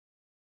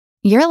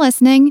You're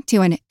listening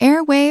to an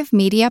Airwave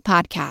Media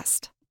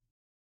Podcast.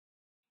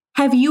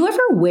 Have you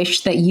ever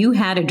wished that you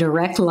had a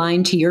direct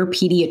line to your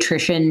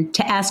pediatrician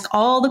to ask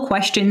all the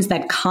questions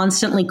that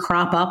constantly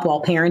crop up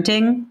while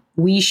parenting?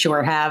 We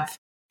sure have.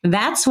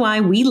 That's why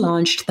we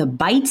launched the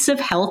Bites of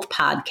Health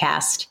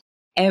podcast.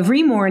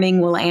 Every morning,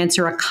 we'll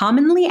answer a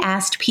commonly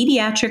asked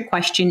pediatric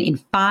question in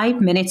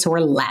 5 minutes or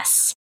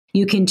less.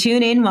 You can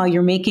tune in while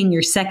you're making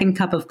your second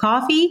cup of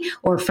coffee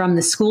or from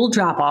the school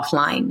drop-off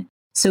line.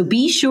 So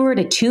be sure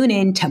to tune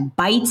in to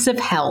Bites of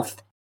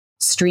Health,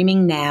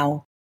 streaming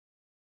now.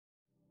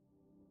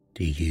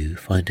 Do you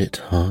find it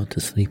hard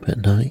to sleep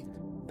at night?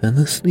 Then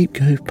the Sleep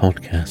Cove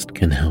podcast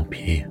can help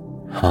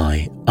you.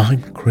 Hi,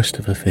 I'm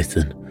Christopher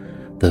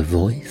Fitton, the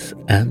voice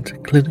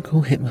and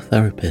clinical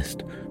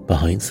hypnotherapist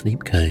behind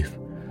Sleep Cove.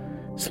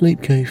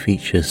 Sleep Cove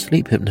features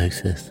sleep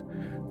hypnosis,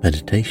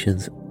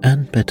 meditations,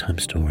 and bedtime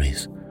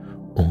stories,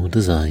 all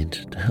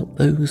designed to help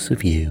those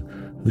of you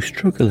who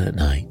struggle at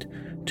night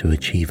to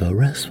achieve a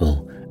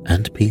restful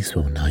and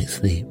peaceful night's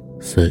sleep.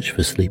 Search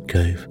for Sleep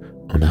Cove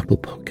on Apple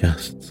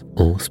Podcasts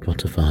or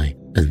Spotify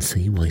and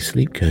see why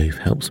Sleep Cove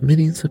helps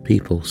millions of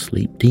people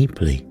sleep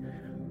deeply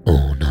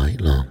all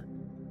night long.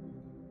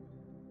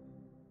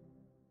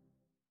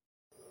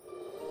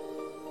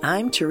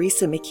 I'm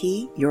Teresa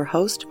McKee, your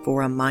host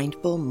for A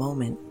Mindful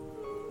Moment.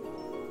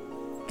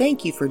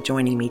 Thank you for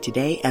joining me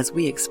today as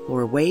we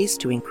explore ways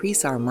to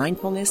increase our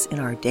mindfulness in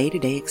our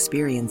day-to-day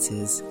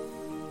experiences.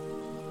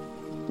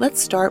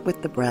 Let's start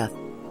with the breath.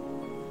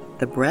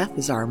 The breath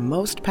is our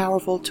most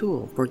powerful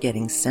tool for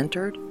getting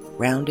centered,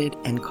 grounded,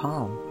 and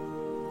calm.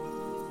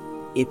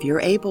 If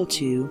you're able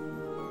to,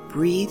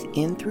 breathe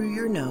in through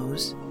your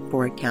nose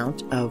for a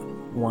count of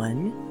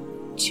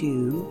 1,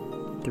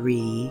 2,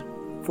 3,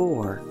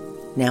 4.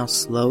 Now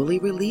slowly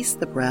release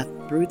the breath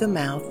through the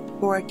mouth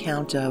for a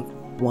count of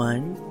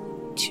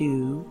 1,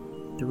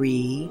 2,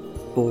 3,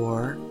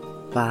 4,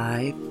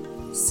 5,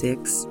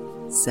 6,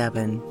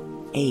 7,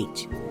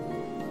 8.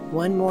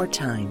 One more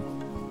time.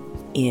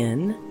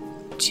 In,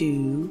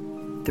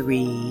 2,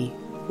 3,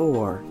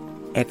 4.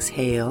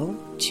 Exhale,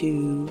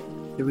 2,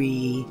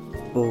 3,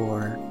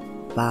 4,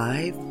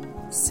 5,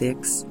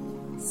 6,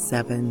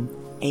 7,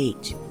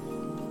 8.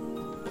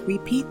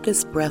 Repeat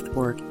this breath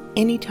work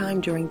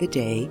anytime during the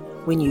day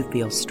when you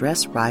feel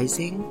stress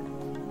rising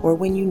or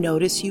when you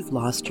notice you've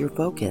lost your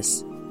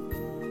focus.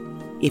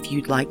 If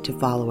you'd like to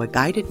follow a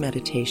guided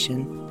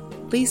meditation,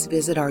 please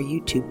visit our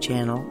YouTube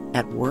channel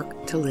at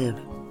Work to Live.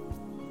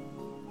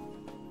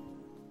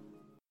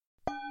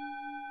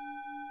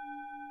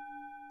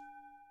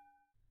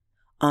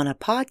 On a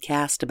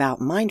podcast about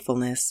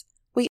mindfulness,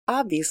 we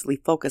obviously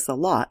focus a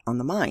lot on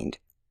the mind.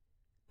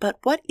 But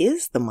what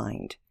is the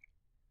mind?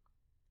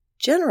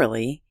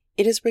 Generally,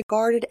 it is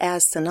regarded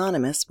as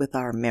synonymous with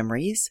our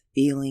memories,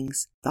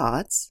 feelings,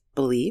 thoughts,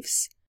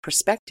 beliefs,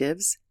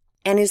 perspectives,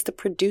 and is the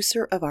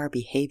producer of our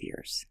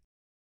behaviors.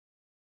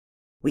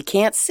 We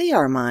can't see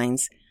our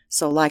minds,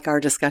 so like our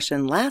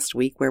discussion last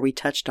week where we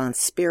touched on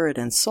spirit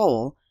and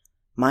soul,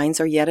 minds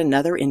are yet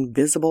another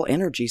invisible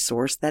energy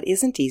source that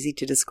isn't easy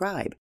to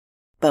describe.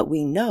 But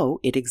we know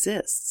it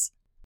exists.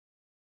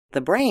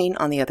 The brain,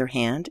 on the other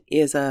hand,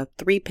 is a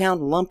 3-pound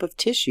lump of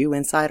tissue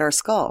inside our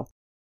skull,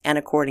 and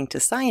according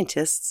to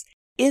scientists,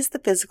 is the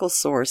physical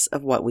source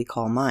of what we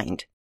call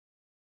mind.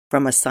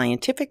 From a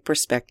scientific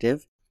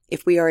perspective,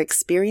 if we are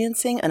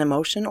experiencing an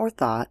emotion or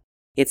thought,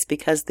 it's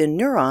because the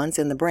neurons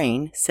in the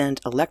brain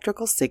send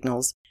electrical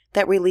signals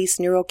that release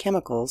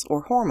neurochemicals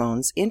or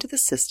hormones into the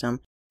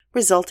system,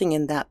 resulting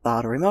in that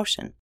thought or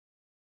emotion.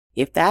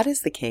 If that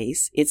is the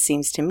case, it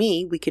seems to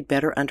me we could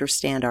better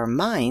understand our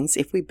minds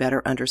if we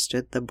better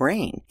understood the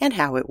brain and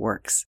how it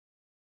works.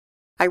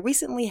 I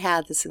recently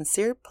had the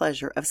sincere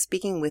pleasure of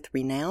speaking with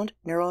renowned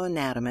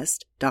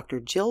neuroanatomist Dr.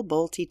 Jill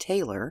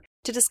Bolte-Taylor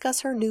to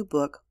discuss her new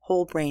book,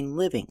 Whole Brain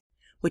Living,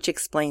 which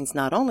explains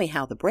not only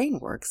how the brain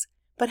works,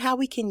 but how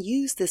we can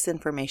use this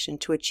information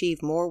to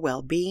achieve more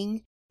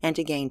well-being and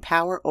to gain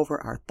power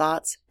over our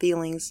thoughts,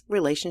 feelings,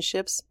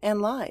 relationships, and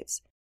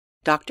lives.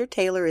 Dr.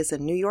 Taylor is a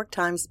New York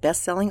Times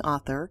best-selling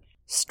author,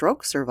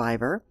 stroke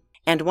survivor,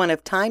 and one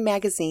of Time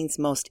magazine's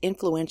most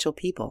influential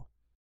people.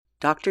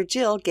 Dr.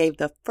 Jill gave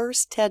the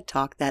first TED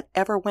Talk that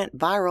ever went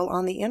viral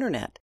on the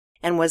internet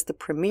and was the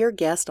premier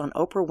guest on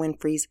Oprah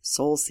Winfrey's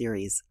Soul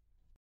series.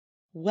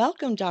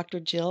 Welcome,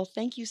 Dr. Jill.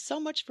 Thank you so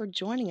much for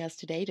joining us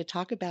today to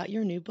talk about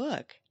your new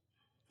book.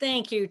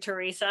 Thank you,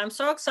 Teresa. I'm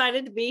so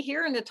excited to be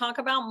here and to talk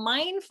about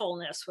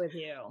mindfulness with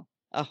you.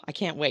 Oh, I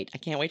can't wait. I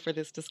can't wait for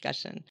this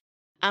discussion.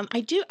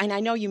 I do, and I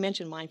know you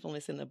mentioned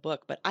mindfulness in the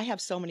book, but I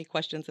have so many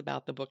questions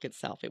about the book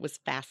itself. It was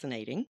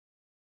fascinating.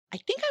 I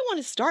think I want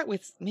to start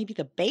with maybe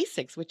the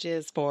basics, which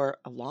is for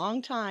a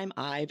long time,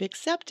 I've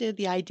accepted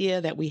the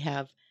idea that we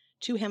have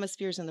 2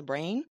 hemispheres in the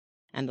brain,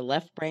 and the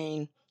left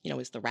brain,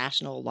 is the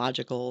rational,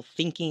 logical,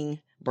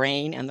 thinking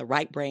brain, and the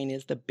right brain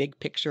is the big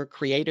picture,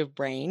 creative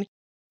brain.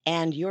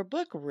 And your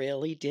book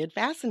really did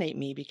fascinate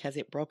me because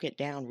it broke it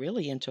down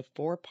really into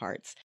 4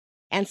 parts.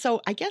 And so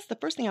I guess the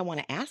first thing I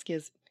want to ask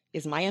is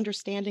my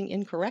understanding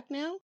incorrect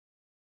now?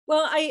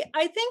 Well,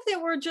 I think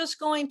that we're just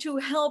going to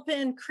help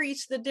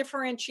increase the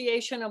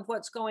differentiation of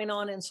what's going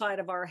on inside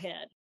of our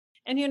head.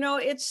 And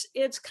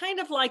it's kind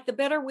of like the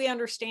better we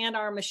understand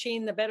our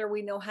machine, the better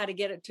we know how to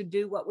get it to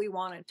do what we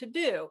want it to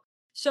do.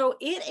 So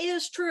it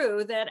is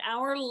true that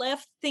our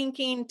left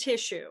thinking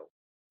tissue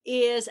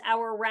is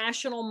our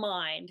rational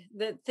mind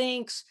that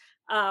thinks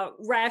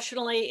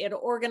rationally, it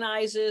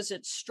organizes,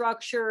 it's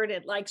structured,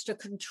 it likes to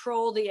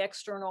control the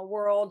external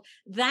world.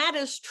 That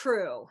is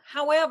true.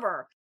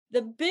 However,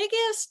 the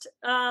biggest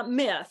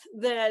myth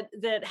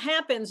that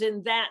happens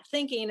in that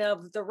thinking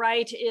of the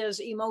right is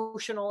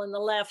emotional and the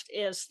left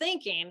is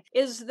thinking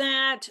is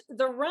that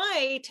the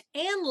right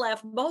and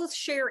left both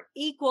share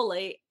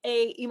equally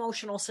a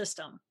emotional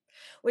system,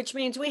 which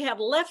means we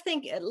have left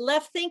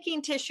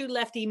thinking tissue,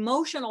 left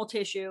emotional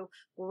tissue,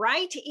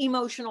 right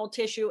emotional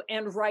tissue,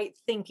 and right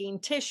thinking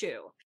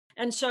tissue.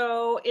 And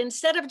so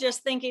instead of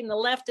just thinking the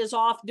left is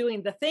off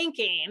doing the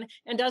thinking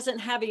and doesn't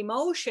have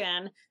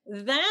emotion,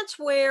 that's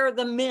where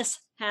the miss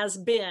has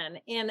been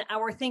in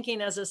our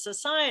thinking as a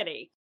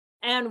society.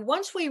 And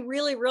once we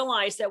really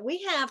realize that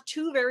we have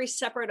two very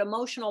separate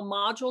emotional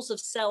modules of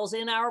cells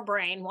in our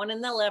brain, one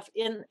in the left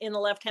in the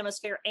left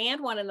hemisphere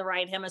and one in the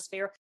right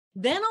hemisphere,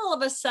 then all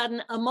of a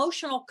sudden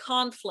emotional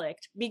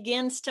conflict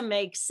begins to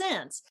make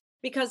sense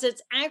because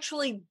it's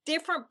actually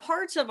different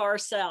parts of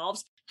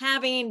ourselves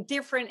having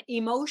different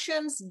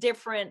emotions,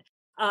 different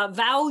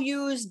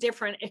values,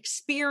 different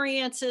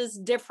experiences,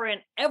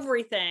 different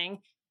everything,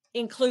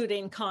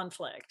 including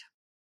conflict.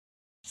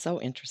 So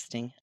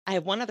interesting. I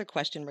have one other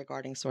question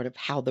regarding sort of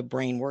how the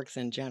brain works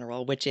in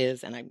general, which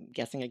is, and I'm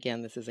guessing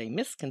again, this is a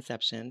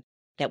misconception,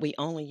 that we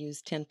only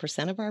use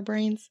 10% of our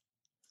brains.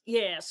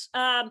 Yes.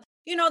 That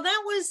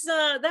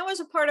was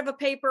a part of a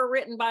paper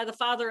written by the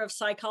father of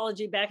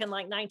psychology back in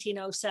like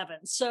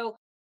 1907. So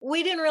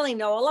we didn't really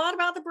know a lot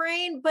about the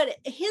brain, but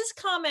his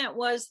comment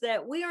was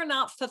that we are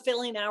not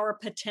fulfilling our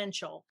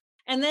potential.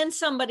 And then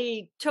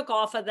somebody took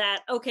off of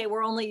that, okay,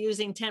 we're only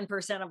using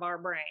 10% of our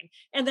brain.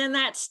 And then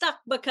that stuck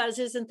because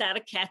isn't that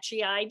a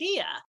catchy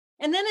idea?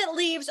 And then it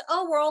leaves,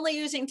 oh, we're only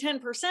using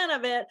 10%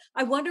 of it.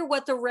 I wonder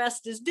what the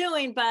rest is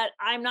doing, but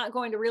I'm not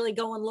going to really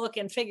go and look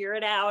and figure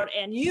it out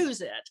and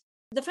use it.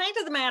 The fact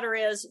of the matter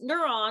is,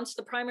 neurons,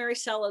 the primary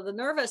cell of the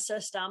nervous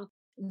system,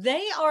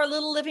 they are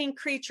little living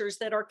creatures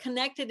that are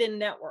connected in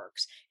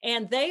networks,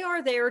 and they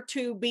are there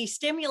to be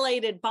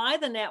stimulated by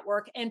the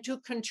network and to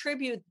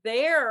contribute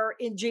their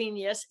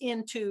genius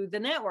into the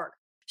network.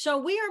 So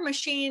we are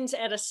machines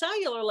at a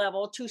cellular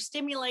level to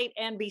stimulate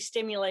and be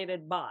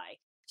stimulated by.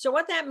 So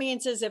what that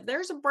means is if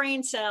there's a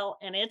brain cell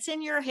and it's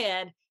in your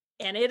head,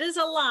 and it is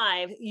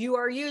alive, you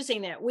are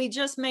using it. We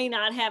just may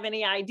not have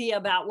any idea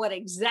about what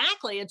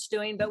exactly it's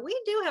doing, but we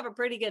do have a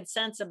pretty good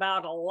sense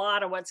about a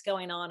lot of what's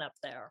going on up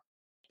there.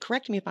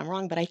 Correct me if I'm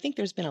wrong, but I think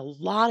there's been a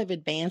lot of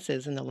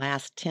advances in the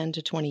last 10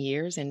 to 20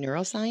 years in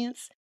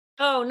neuroscience.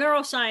 Oh,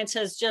 neuroscience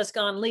has just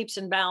gone leaps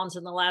and bounds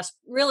in the last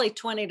really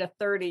 20 to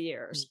 30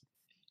 years.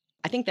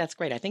 I think that's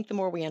great. I think the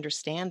more we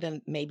understand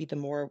them, maybe the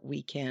more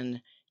we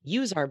can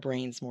use our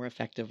brains more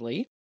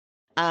effectively.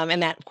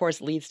 And that, of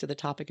course, leads to the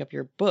topic of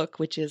your book,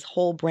 which is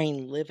whole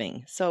brain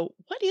living. So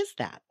what is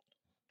that?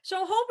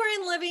 So whole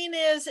brain living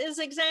is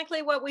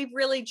exactly what we've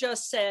really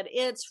just said.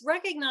 It's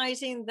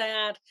recognizing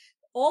that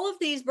all of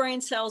these brain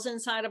cells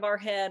inside of our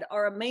head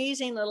are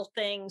amazing little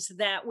things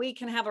that we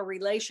can have a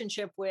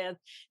relationship with.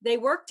 They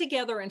work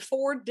together in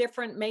 4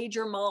 different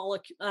major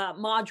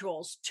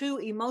modules, 2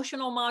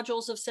 emotional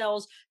modules of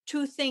cells,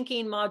 2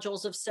 thinking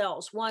modules of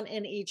cells, 1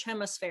 in each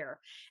hemisphere.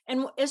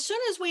 And as soon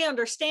as we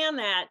understand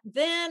that,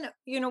 then,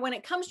 when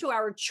it comes to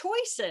our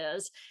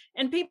choices,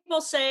 and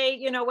people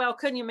say, well,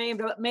 couldn't you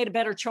made a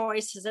better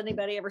choice? Has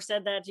anybody ever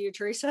said that to you,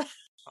 Teresa?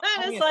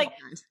 And it's like,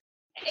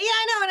 yeah,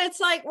 I know. And it's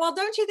like, well,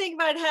 don't you think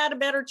if I'd had a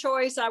better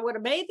choice, I would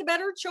have made the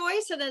better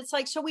choice? And it's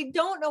like, so we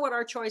don't know what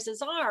our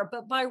choices are.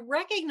 But by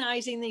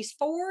recognizing these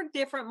 4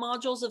 different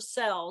modules of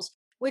cells,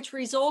 which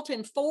result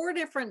in 4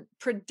 different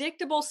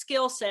predictable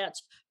skill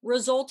sets,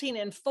 resulting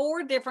in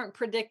 4 different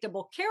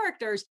predictable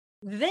characters,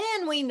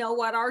 then we know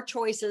what our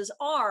choices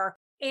are.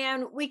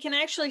 And we can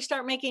actually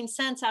start making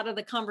sense out of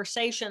the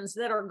conversations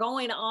that are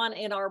going on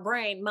in our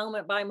brain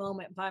moment by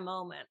moment by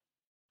moment.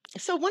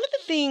 So one of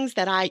the things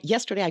that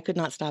yesterday I could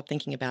not stop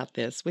thinking about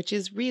this, which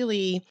is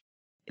really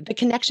the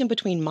connection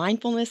between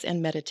mindfulness and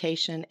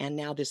meditation, and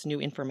now this new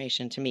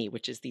information to me,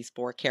 which is these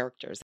 4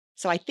 characters.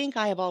 So I think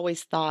I have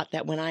always thought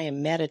that when I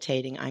am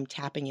meditating, I'm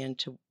tapping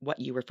into what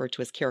you refer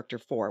to as character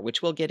 4,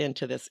 which we'll get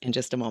into this in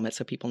just a moment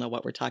so people know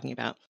what we're talking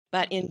about.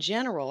 But in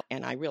general,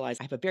 and I realize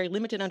I have a very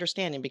limited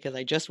understanding because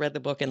I just read the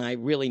book and I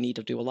really need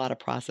to do a lot of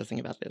processing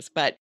about this.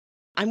 But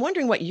I'm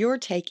wondering what your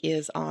take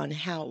is on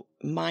how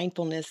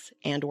mindfulness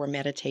and or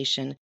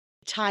meditation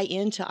tie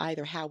into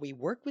either how we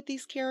work with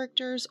these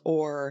characters,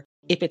 or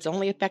if it's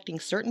only affecting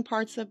certain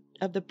parts of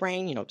the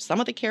brain, some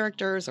of the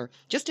characters, or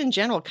just in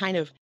general, kind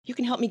of, you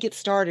can help me get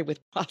started with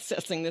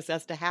processing this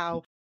as to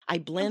how I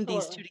blend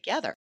these 2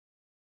 together.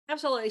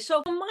 Absolutely.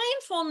 So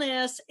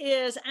mindfulness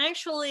is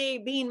actually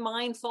being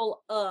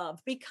mindful of,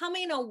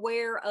 becoming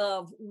aware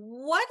of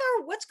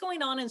what's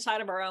going on inside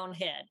of our own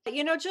head.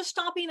 Just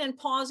stopping and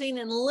pausing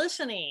and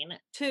listening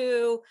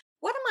to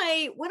what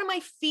am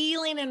I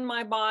feeling in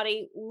my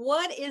body?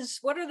 What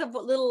are the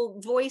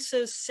little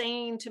voices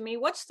saying to me?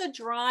 What's the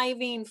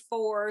driving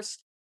force?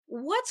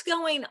 What's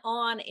going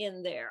on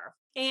in there?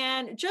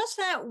 And just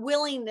that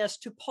willingness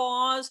to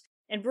pause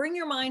and bring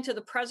your mind to the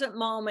present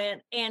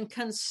moment and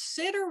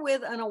consider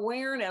with an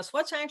awareness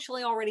what's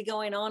actually already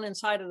going on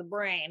inside of the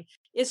brain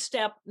is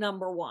step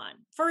number one.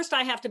 First,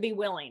 I have to be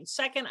willing.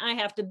 Second, I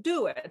have to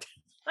do it.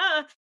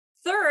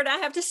 Third, I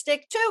have to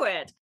stick to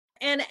it.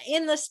 And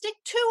in the stick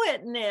to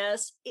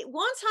itness,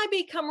 once I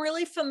become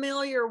really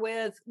familiar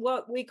with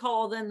what we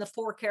call then the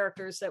four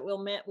characters that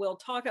we'll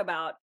talk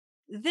about,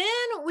 then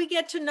we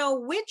get to know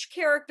which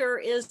character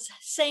is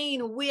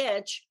saying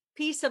which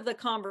piece of the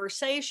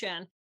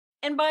conversation.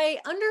 And by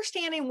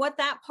understanding what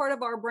that part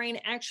of our brain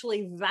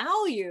actually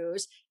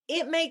values,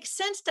 it makes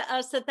sense to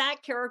us that that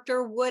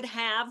character would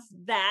have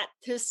that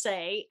to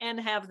say and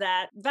have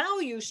that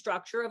value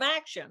structure of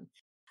action.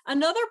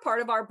 Another part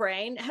of our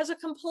brain has a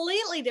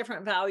completely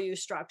different value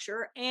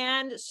structure.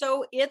 And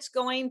so it's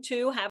going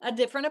to have a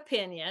different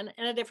opinion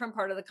and a different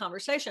part of the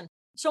conversation.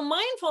 So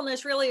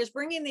mindfulness really is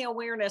bringing the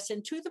awareness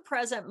into the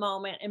present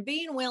moment and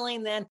being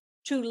willing then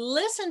to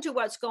listen to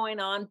what's going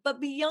on,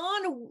 but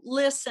beyond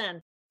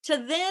listen, to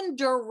then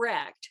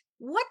direct,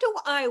 what do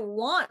I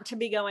want to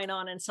be going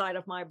on inside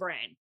of my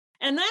brain?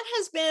 And that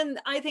has been,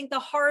 I think, the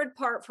hard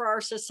part for our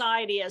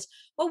society is,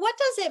 well, what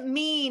does it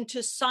mean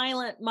to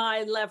silence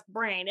my left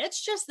brain?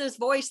 It's just this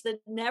voice that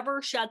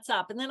never shuts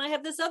up. And then I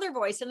have this other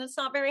voice and it's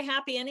not very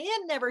happy and it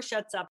never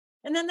shuts up.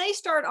 And then they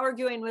start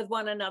arguing with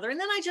one another. And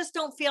then I just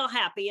don't feel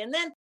happy. And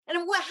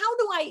how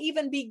do I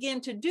even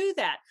begin to do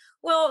that?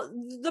 Well,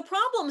 the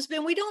problem's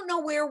been we don't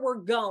know where we're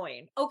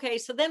going. Okay,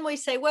 so then we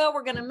say, well,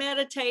 we're going to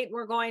meditate,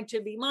 we're going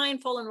to be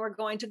mindful, and we're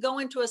going to go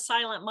into a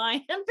silent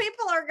mind. And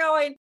people are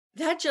going,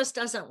 that just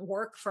doesn't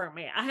work for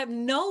me. I have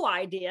no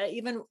idea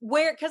even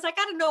where, because I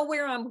got to know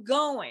where I'm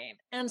going.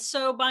 And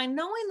so by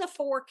knowing the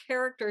four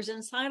characters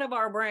inside of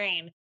our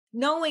brain,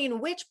 knowing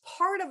which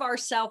part of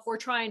ourself we're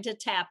trying to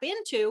tap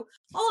into,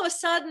 all of a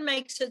sudden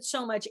makes it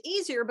so much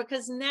easier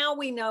because now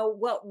we know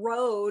what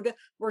road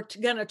we're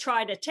going to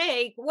try to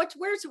take.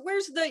 Where's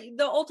the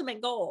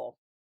ultimate goal?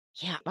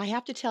 Yeah, I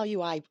have to tell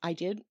you, I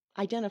did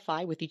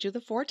identify with each of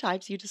the four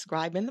types you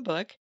describe in the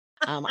book.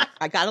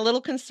 I got a little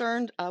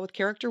concerned with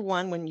character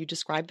one when you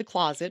described the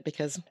closet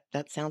because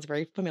that sounds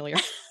very familiar.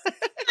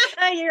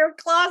 Your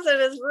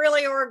closet is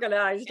really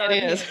organized.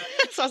 It is.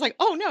 So I was like,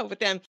 oh no, but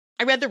then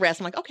I read the rest.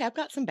 I'm like, okay, I've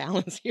got some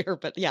balance here.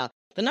 But yeah,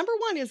 the number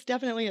one is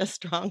definitely a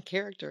strong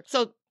character.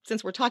 So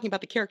since we're talking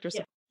about the characters,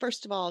 Yeah.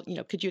 First of all,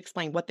 could you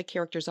explain what the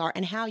characters are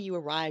and how you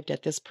arrived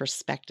at this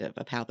perspective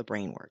of how the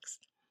brain works?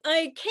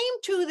 I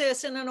came to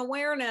this in an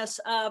awareness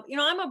of,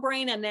 I'm a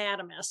brain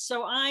anatomist.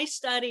 So I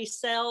study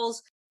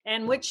cells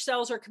and which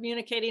cells are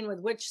communicating with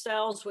which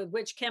cells, with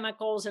which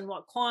chemicals, and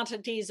what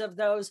quantities of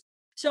those.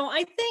 So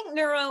I think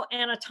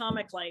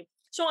neuroanatomically.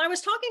 So I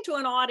was talking to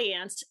an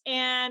audience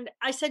and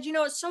I said,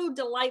 it's so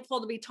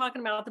delightful to be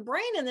talking about the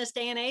brain in this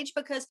day and age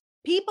because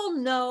people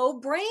know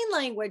brain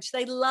language.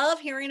 They love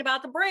hearing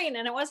about the brain.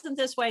 And it wasn't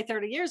this way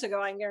 30 years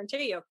ago, I can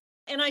guarantee you.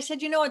 And I said,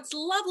 it's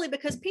lovely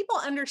because people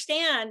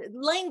understand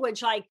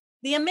language like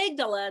the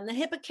amygdala and the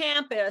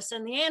hippocampus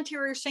and the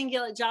anterior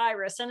cingulate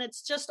gyrus. And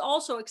it's just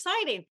also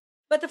exciting.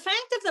 But the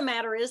fact of the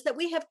matter is that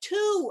we have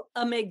two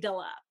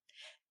amygdala.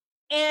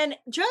 And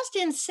just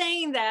in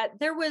saying that,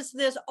 there was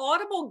this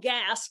audible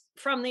gasp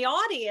from the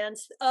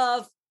audience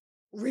of,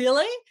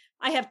 really?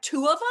 I have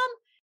two of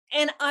them?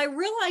 And I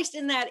realized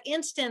in that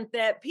instant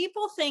that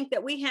people think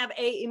that we have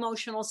a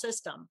emotional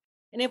system.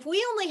 And if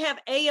we only have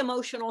a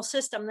emotional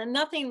system, then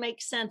nothing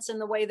makes sense in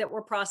the way that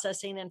we're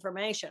processing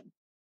information.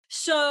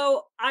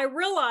 So I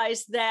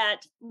realized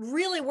that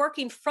really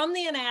working from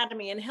the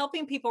anatomy and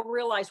helping people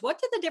realize what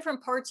do the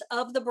different parts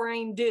of the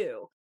brain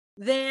do,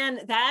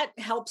 then that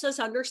helps us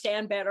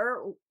understand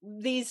better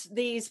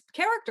these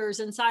characters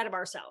inside of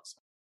ourselves.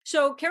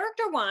 So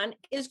character one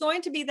is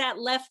going to be that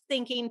left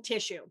thinking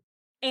tissue.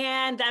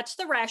 And that's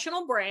the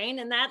rational brain.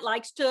 And that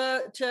likes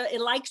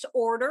it likes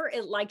order.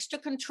 It likes to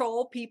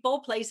control people,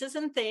 places,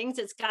 and things.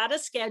 It's got a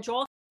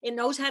schedule. It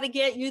knows how to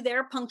get you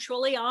there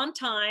punctually on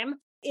time.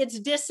 It's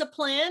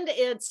disciplined.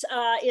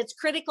 It's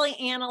critically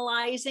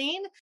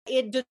analyzing.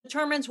 It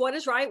determines what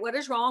is right, what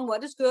is wrong,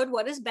 what is good,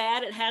 what is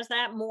bad. It has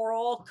that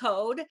moral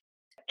code.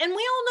 And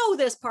we all know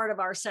this part of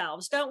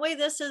ourselves, don't we?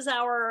 This is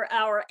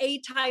our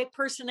A-type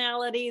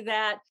personality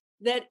that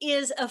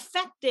is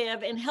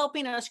effective in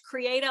helping us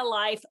create a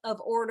life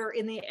of order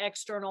in the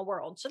external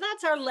world. So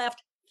that's our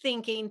left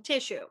thinking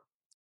tissue.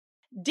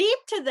 Deep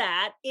to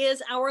that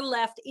is our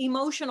left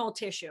emotional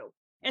tissue.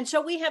 And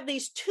so we have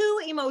these two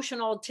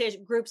emotional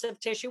groups of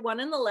tissue, one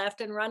in the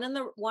left and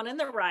one in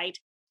the right.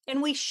 And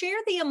we share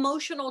the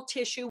emotional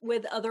tissue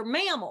with other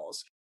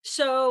mammals.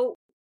 So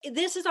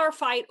this is our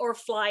fight or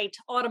flight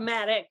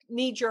automatic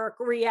knee-jerk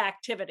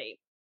reactivity.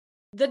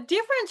 The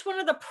difference, one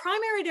of the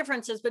primary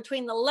differences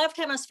between the left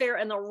hemisphere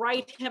and the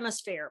right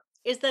hemisphere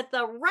is that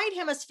the right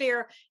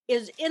hemisphere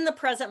is in the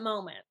present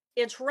moment.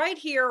 It's right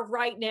here,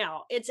 right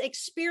now. It's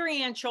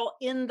experiential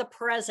in the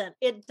present.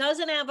 It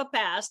doesn't have a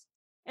past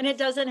and it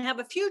doesn't have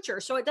a future.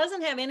 So it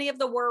doesn't have any of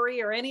the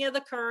worry or any of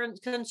the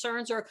current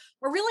concerns or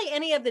really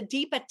any of the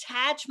deep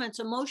attachments,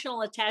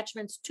 emotional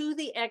attachments to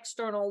the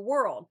external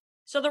world.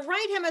 So the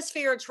right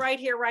hemisphere, it's right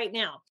here, right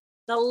now.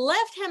 The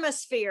left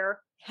hemisphere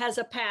has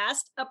a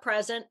past, a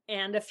present,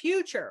 and a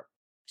future.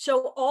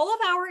 So all of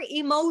our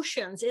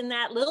emotions in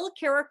that little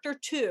character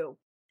 2,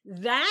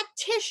 that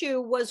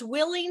tissue was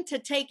willing to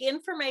take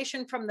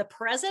information from the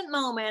present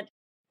moment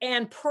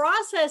and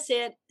process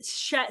it,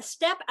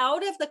 step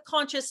out of the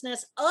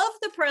consciousness of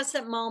the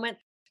present moment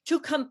to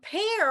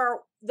compare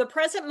the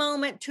present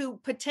moment to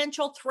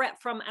potential threat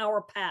from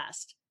our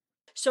past.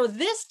 So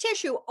this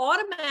tissue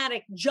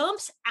automatic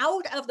jumps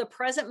out of the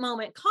present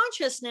moment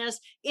consciousness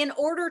in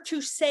order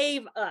to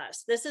save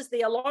us. This is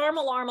the alarm,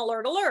 alarm,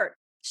 alert, alert.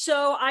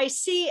 So I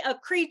see a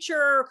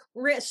creature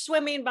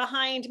swimming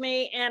behind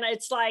me, and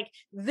it's like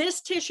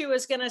this tissue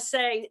is going to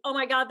say, oh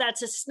my God,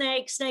 that's a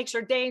snake. Snakes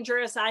are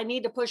dangerous. I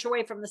need to push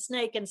away from the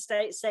snake and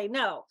say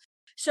no.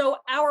 So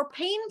our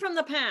pain from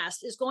the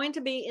past is going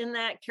to be in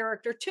that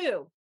character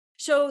 2.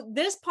 So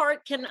this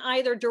part can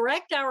either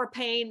direct our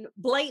pain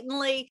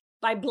blatantly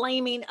by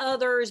blaming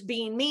others,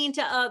 being mean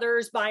to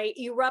others, by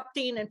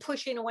erupting and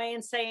pushing away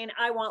and saying,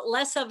 I want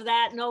less of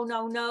that. No,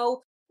 no,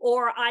 no.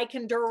 Or I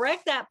can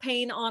direct that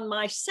pain on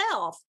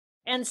myself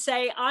and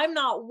say, I'm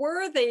not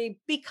worthy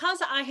because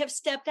I have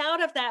stepped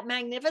out of that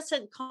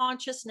magnificent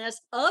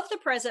consciousness of the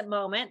present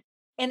moment.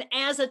 And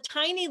as a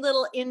tiny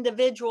little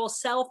individual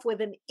self with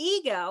an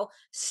ego,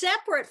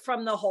 separate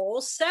from the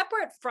whole,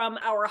 separate from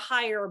our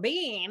higher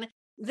being,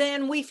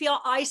 then we feel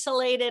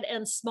isolated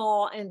and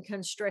small and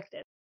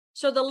constricted.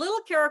 So the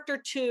little character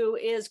 2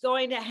 is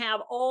going to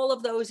have all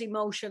of those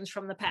emotions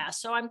from the past.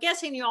 So I'm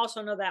guessing you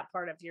also know that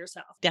part of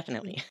yourself.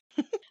 Definitely.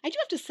 I do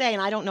have to say,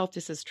 and I don't know if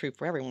this is true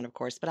for everyone, of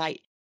course, but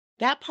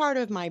that part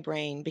of my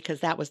brain,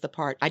 because that was the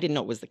part, I didn't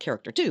know it was the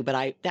character 2,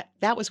 but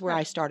that was where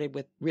I started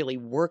with really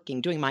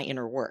doing my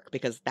inner work,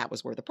 because that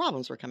was where the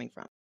problems were coming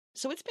from.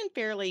 So it's been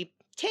fairly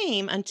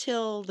tame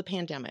until the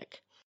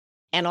pandemic.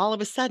 And all of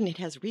a sudden it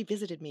has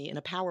revisited me in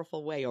a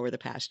powerful way over the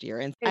past year.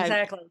 And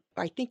exactly.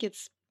 I think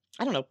it's,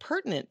 I don't know,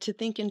 pertinent to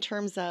think in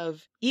terms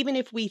of, even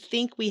if we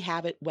think we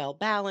have it well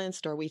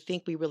balanced or we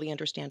think we really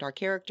understand our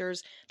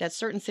characters, that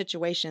certain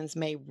situations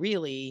may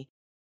really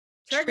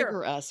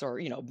trigger us or,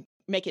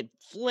 make it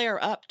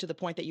flare up to the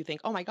point that you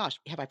think, oh my gosh,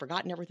 have I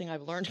forgotten everything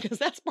I've learned? Because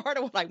that's part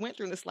of what I went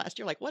through this last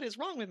year. Like, what is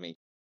wrong with me?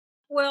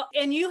 Well,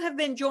 and you have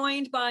been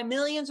joined by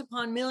millions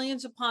upon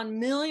millions upon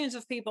millions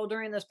of people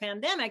during this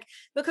pandemic,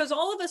 because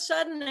all of a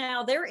sudden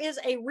now there is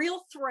a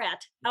real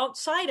threat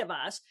outside of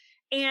us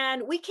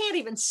and we can't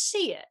even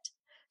see it.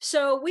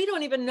 So we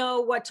don't even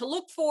know what to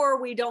look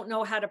for. We don't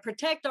know how to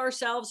protect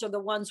ourselves or the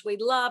ones we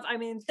love. I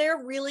mean,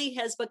 there really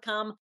has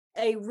become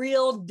a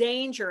real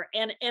danger.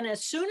 And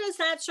as soon as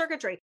that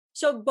circuitry,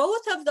 so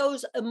both of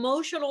those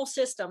emotional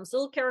systems,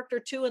 little character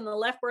 2 in the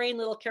left brain,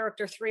 little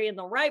character 3 in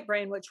the right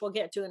brain, which we'll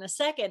get to in a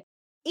second,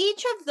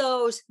 each of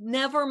those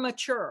never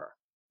mature.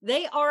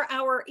 They are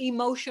our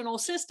emotional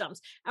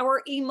systems,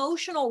 our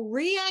emotional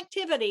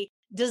reactivity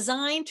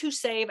designed to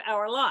save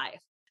our life.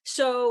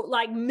 So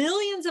like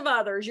millions of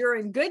others, you're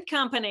in good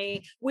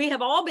company. We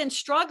have all been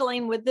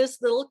struggling with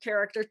this little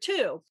character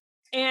 2.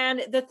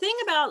 And the thing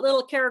about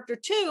little character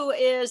 2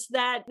 is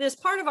that this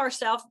part of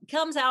ourself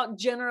comes out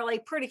generally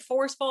pretty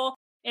forceful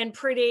and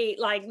pretty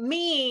like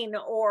mean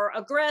or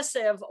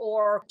aggressive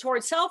or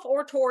towards self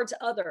or towards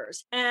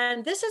others.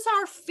 And this is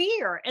our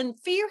fear. And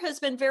fear has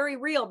been very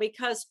real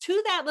because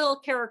to that little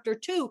character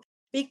 2,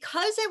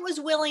 because it was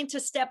willing to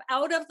step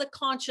out of the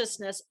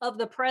consciousness of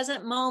the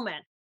present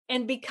moment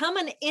and become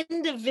an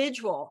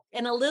individual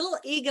and a little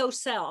ego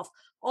self,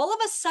 all of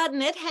a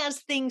sudden it has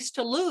things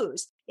to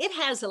lose. It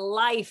has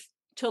life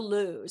to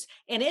lose.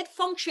 And it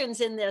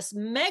functions in this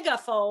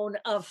megaphone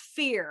of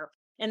fear.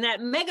 And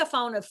that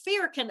megaphone of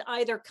fear can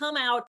either come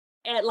out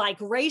at like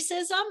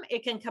racism,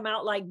 it can come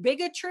out like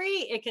bigotry,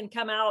 it can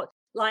come out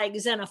like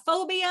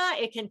xenophobia,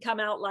 it can come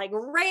out like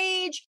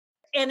rage.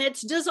 And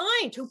it's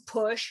designed to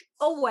push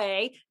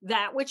away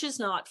that which is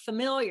not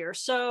familiar.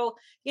 So,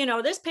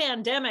 this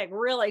pandemic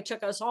really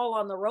took us all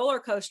on the roller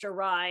coaster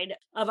ride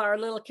of our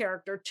little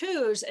character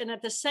 2s. And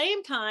at the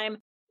same time,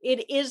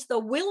 it is the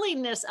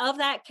willingness of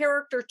that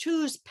character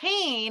 2's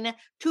pain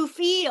to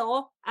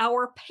feel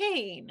our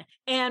pain.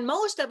 And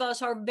most of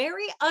us are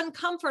very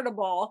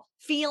uncomfortable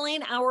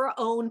feeling our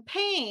own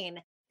pain.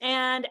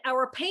 And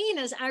our pain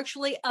is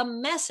actually a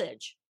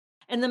message.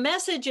 And the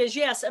message is,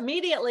 yes,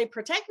 immediately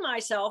protect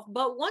myself.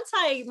 But once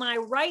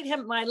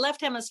my left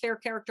hemisphere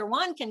character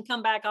 1 can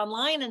come back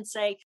online and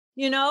say,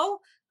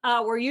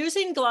 we're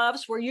using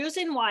gloves, we're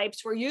using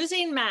wipes, we're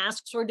using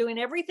masks, we're doing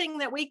everything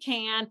that we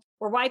can,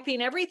 we're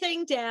wiping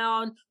everything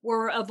down,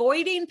 we're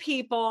avoiding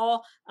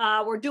people,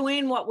 we're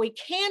doing what we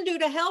can do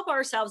to help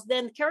ourselves.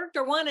 Then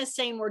character 1 is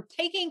saying we're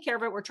taking care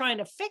of it, we're trying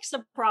to fix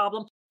the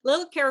problem.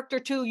 little character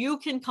 2, you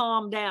can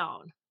calm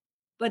down.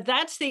 But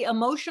that's the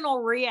emotional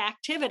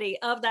reactivity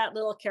of that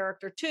little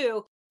character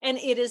 2. And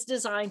it is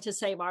designed to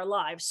save our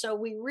lives. So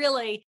we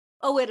really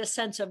owe it a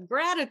sense of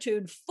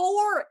gratitude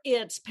for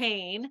its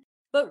pain,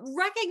 but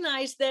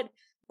recognize that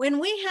when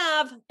we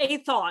have a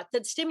thought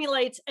that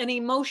stimulates an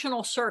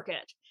emotional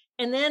circuit,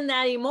 and then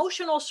that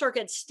emotional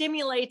circuit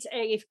stimulates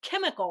a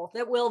chemical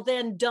that will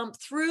then dump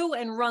through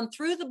and run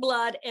through the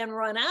blood and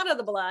run out of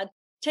the blood,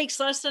 takes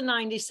less than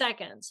 90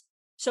 seconds.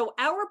 So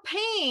our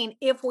pain,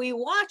 if we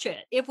watch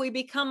it, if we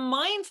become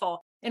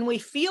mindful and we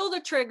feel the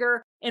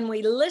trigger and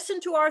we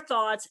listen to our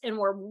thoughts and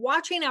we're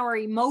watching our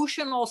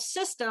emotional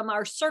system,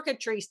 our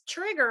circuitry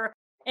trigger,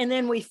 and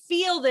then we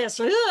feel this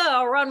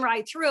run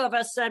right through of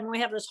us, and we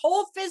have this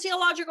whole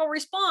physiological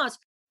response.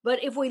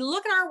 But if we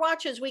look at our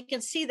watches, we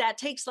can see that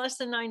takes less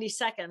than 90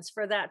 seconds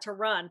for that to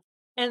run.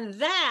 And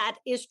that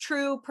is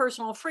true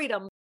personal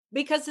freedom,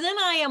 because then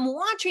I am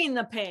watching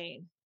the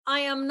pain.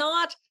 I am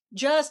not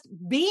just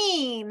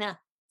being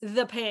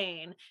the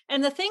pain.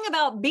 And the thing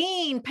about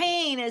being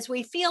pain is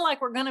we feel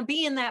like we're going to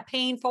be in that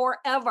pain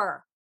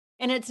forever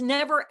and it's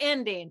never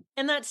ending.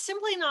 And that's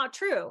simply not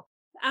true.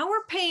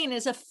 Our pain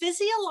is a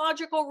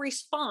physiological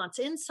response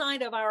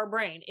inside of our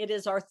brain. It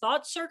is our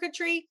thought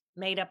circuitry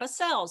made up of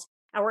cells,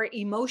 our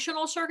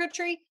emotional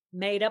circuitry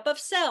made up of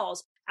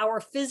cells. Our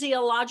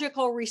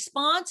physiological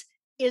response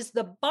is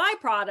the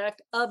byproduct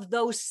of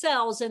those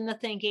cells in the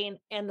thinking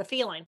and the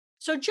feeling.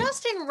 So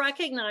just in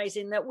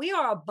recognizing that we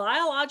are a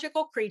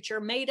biological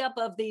creature made up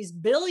of these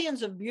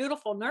billions of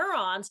beautiful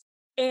neurons,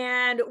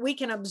 and we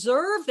can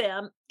observe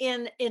them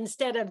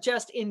instead of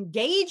just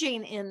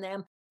engaging in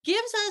them,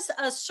 gives us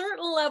a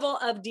certain level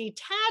of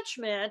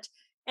detachment,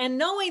 and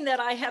knowing that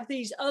I have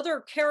these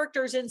other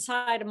characters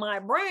inside of my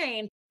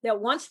brain,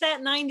 that once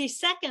that 90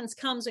 seconds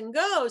comes and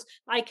goes,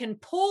 I can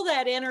pull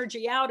that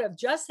energy out of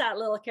just that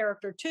little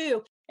character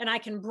 2, and I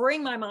can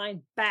bring my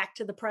mind back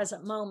to the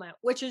present moment,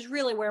 which is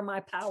really where my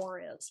power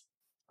is.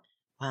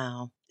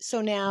 Wow.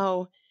 So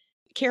now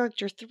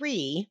character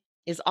 3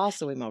 is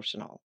also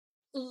emotional.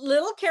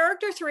 Little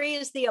character 3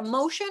 is the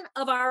emotion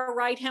of our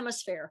right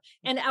hemisphere.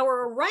 And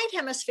our right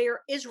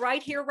hemisphere is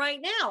right here,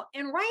 right now.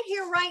 And right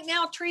here, right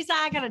now, Teresa,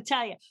 I got to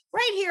tell you,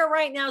 right here,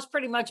 right now is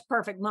pretty much a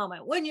perfect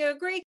moment. Wouldn't you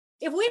agree?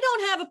 If we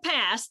don't have a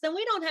past, then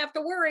we don't have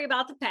to worry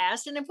about the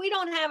past. And if we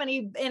don't have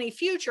any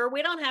future,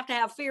 we don't have to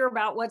have fear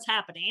about what's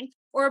happening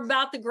or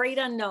about the great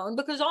unknown,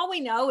 because all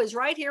we know is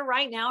right here,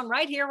 right now, and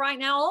right here, right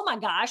now. Oh my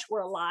gosh, we're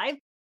alive.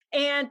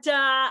 And,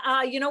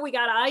 we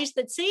got eyes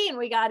that see, and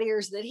we got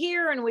ears that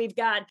hear, and we've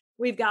got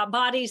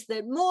bodies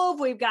that move.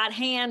 We've got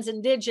hands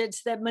and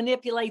digits that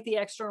manipulate the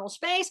external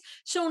space.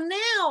 So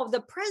now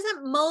the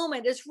present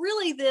moment is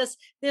really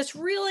this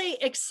really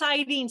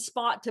exciting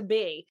spot to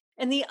be.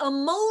 And the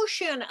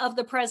emotion of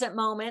the present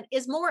moment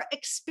is more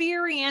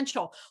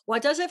experiential.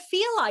 What does it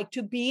feel like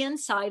to be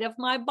inside of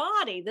my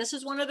body? This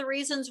is one of the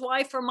reasons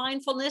why for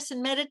mindfulness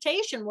and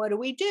meditation, what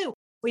do?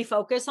 We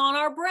focus on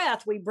our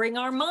breath. We bring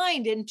our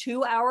mind into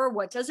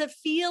what does it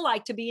feel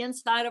like to be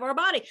inside of our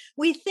body?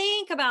 We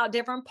think about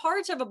different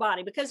parts of a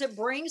body because it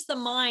brings the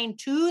mind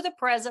to the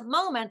present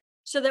moment,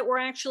 so that we're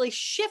actually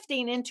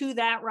shifting into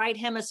that right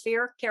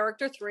hemisphere,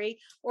 character 3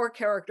 or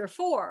character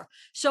 4.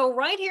 So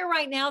right here,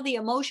 right now, the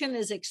emotion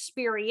is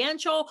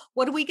experiential.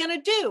 What are we going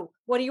to do?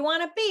 What do you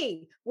want to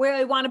be? Where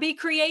we want to be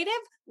creative?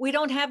 We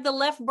don't have the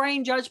left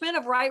brain judgment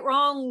of right,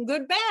 wrong,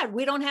 good, bad.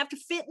 We don't have to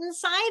fit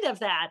inside of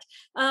that.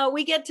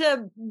 We get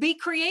to be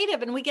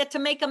creative, and we get to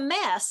make a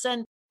mess.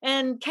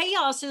 And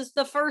chaos is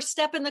the first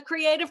step in the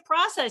creative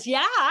process.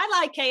 Yeah,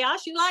 I like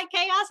chaos. You like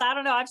chaos? I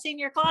don't know. I've seen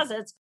your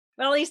closets.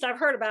 Well, at least I've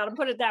heard about them,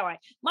 put it that way.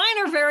 Mine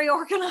are very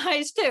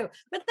organized too.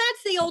 But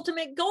that's the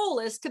ultimate goal,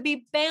 is to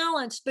be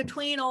balanced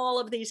between all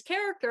of these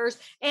characters.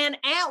 And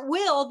at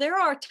will, there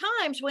are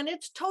times when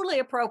it's totally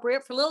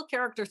appropriate for little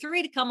character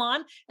 3 to come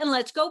on and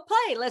let's go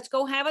play. Let's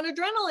go have an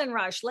adrenaline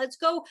rush. Let's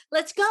go.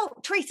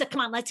 Teresa,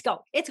 come on, let's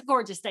go. It's a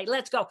gorgeous day.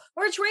 Let's go.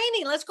 Or it's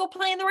raining. Let's go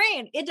play in the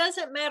rain. It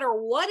doesn't matter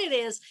what it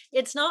is.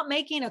 It's not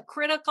making a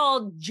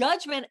critical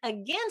judgment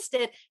against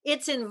it.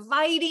 It's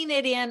inviting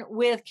it in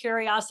with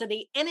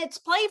curiosity, and it's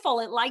playful.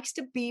 It likes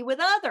to be with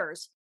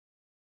others.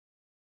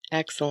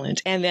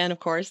 Excellent. And then, of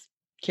course,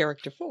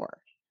 character 4.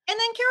 And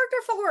then character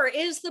 4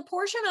 is the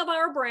portion of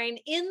our brain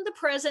in the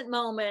present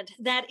moment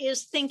that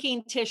is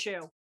thinking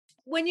tissue.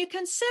 When you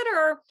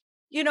consider,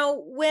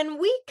 when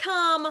we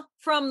come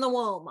from the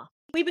womb,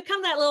 we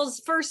become that little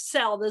first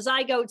cell, the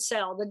zygote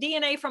cell. The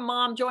DNA from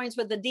mom joins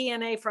with the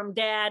DNA from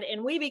dad,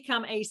 and we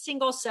become a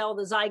single cell,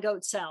 the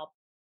zygote cell.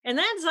 And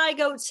that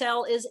zygote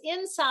cell is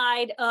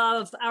inside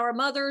of our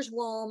mother's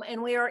womb,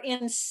 and we are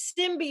in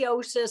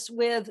symbiosis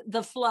with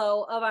the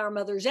flow of our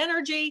mother's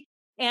energy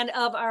and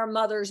of our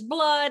mother's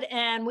blood,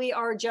 and we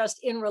are just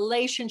in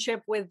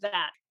relationship with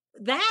that.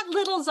 That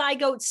little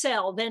zygote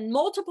cell then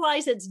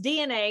multiplies its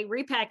DNA,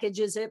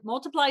 repackages it,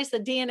 multiplies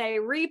the DNA,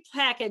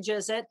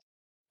 repackages it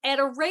at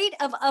a rate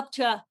of up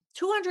to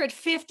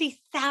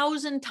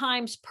 250,000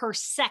 times per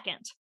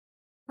second.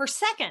 Per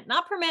second,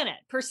 not per minute,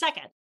 per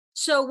second.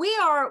 So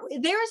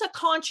there is a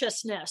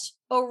consciousness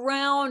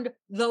around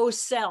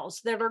those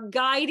cells that are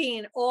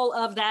guiding all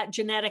of that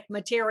genetic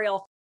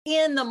material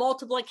in the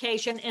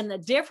multiplication and the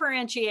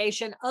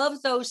differentiation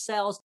of those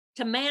cells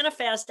to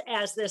manifest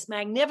as this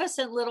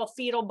magnificent little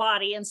fetal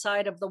body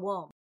inside of the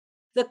womb.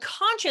 The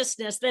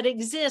consciousness that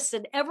exists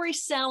in every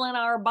cell in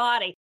our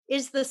body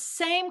is the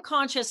same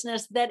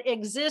consciousness that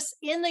exists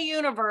in the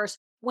universe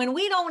when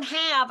we don't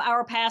have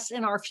our past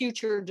and our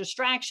future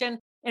distraction,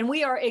 and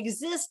we are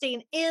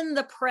existing in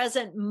the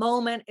present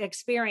moment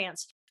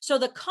experience. So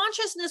the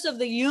consciousness of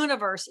the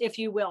universe, if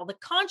you will, the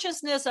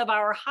consciousness of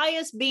our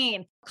highest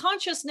being,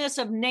 consciousness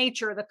of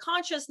nature, the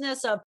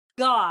consciousness of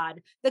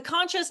God, the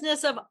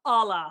consciousness of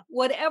Allah,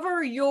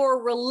 whatever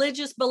your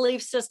religious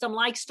belief system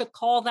likes to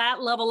call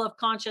that level of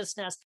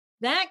consciousness,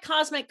 that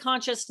cosmic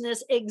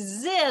consciousness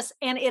exists,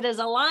 and it is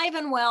alive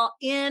and well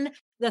in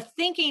the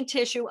thinking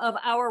tissue of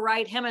our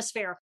right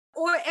hemisphere.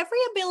 Or every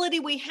ability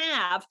we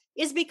have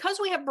is because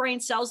we have brain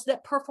cells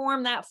that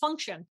perform that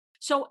function.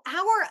 So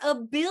our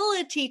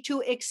ability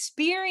to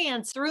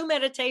experience through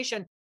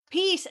meditation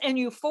peace and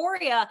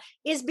euphoria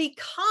is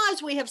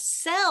because we have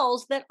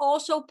cells that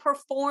also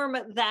perform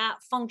that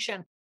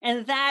function.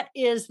 And that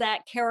is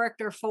that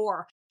character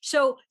 4.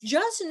 So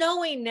just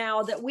knowing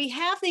now that we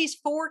have these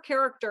 4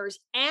 characters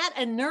at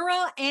a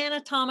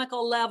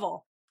neuroanatomical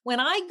level, when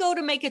I go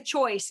to make a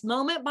choice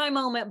moment by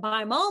moment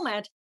by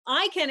moment,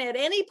 I can at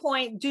any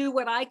point do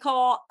what I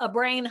call a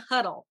brain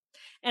huddle.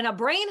 And a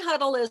brain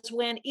huddle is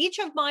when each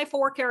of my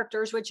 4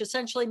 characters, which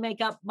essentially make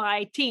up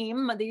my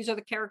team, these are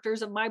the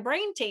characters of my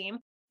brain team,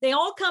 they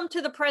all come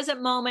to the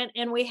present moment,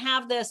 and we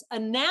have this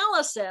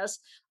analysis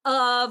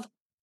of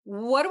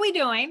what are we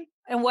doing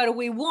and what do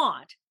we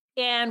want.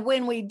 And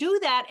when we do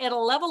that at a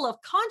level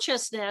of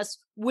consciousness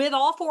with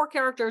all 4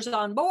 characters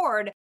on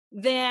board,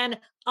 then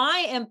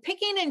I am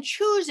picking and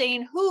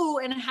choosing who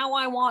and how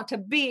I want to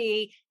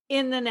be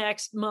in the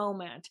next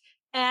moment.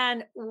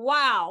 And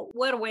wow,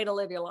 what a way to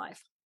live your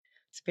life.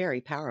 It's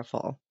very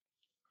powerful.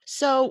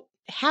 So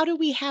how do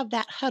we have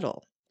that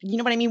huddle? You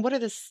know what I mean? What are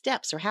the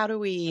steps, or how do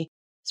we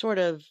sort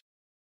of,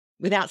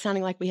 without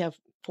sounding like we have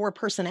 4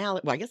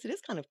 personalities? Well, I guess it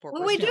is kind of 4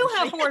 Well, we personalities. do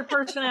have 4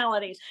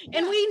 personalities,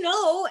 and we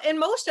know, and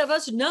most of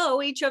us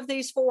know each of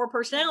these 4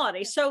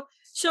 personalities.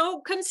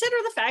 So consider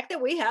the fact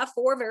that we have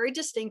 4 very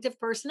distinctive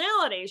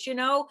personalities.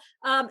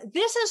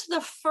 This is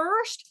the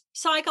first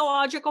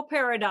psychological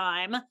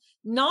paradigm,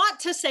 not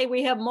to say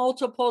we have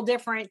multiple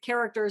different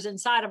characters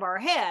inside of our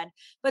head,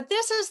 but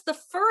this is the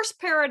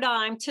first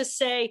paradigm to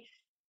say,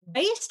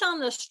 based on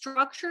the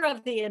structure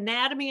of the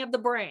anatomy of the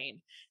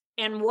brain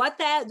and what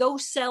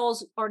those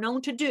cells are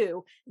known to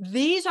do,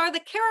 these are the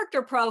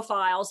character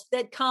profiles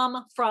that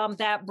come from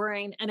that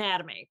brain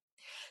anatomy.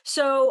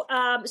 So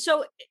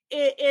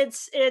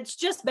it's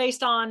just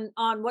based on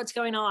what's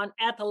going on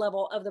at the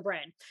level of the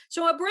brain.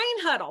 So a brain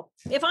huddle,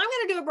 if I'm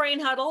going to do a brain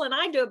huddle, and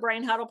I do a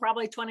brain huddle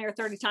probably 20 or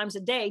 30 times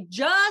a day,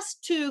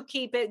 just to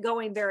keep it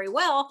going very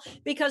well,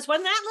 because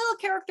when that little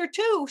character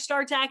 2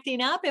 starts acting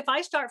up, if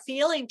I start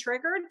feeling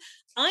triggered,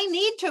 I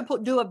need to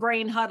do a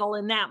brain huddle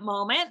in that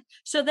moment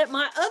so that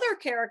my other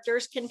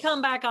characters can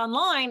come back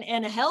online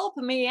and help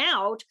me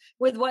out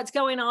with what's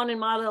going on in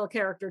my little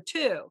character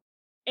 2.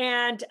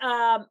 And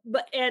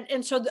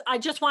so I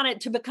just want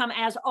it to become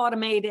as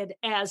automated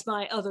as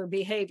my other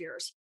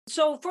behaviors.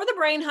 So for the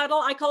brain huddle,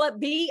 I call it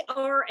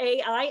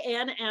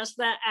BRAIN as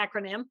the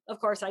acronym. Of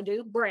course I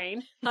do,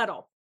 brain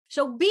huddle.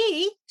 So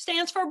B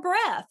stands for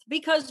breath,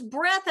 because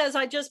breath, as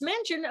I just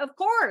mentioned, of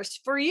course,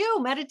 for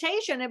you,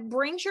 meditation, it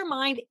brings your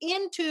mind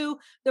into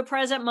the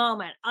present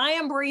moment. I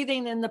am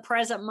breathing in the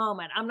present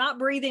moment. I'm not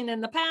breathing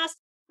in the past.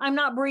 I'm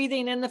not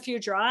breathing in the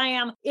future. I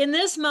am in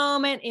this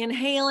moment,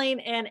 inhaling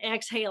and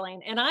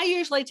exhaling. And I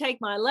usually take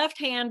my left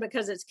hand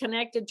because it's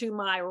connected to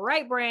my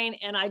right brain,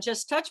 and I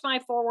just touch my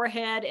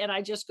forehead and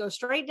I just go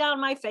straight down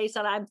my face,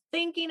 and I'm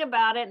thinking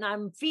about it and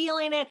I'm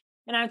feeling it.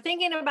 And I'm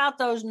thinking about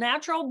those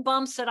natural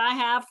bumps that I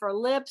have for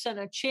lips and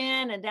a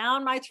chin and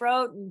down my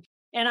throat.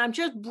 And I'm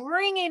just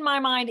bringing my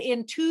mind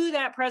into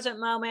that present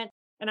moment.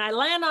 And I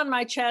land on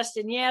my chest,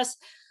 and yes,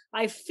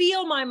 I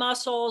feel my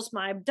muscles,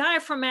 my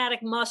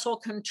diaphragmatic muscle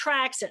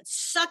contracts. It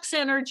sucks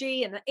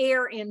energy and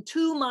air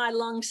into my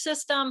lung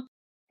system.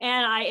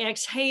 And I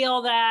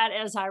exhale that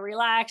as I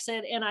relax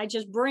it. And I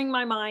just bring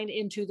my mind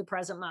into the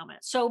present moment.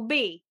 So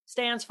B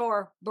stands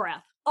for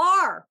breath.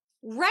 R,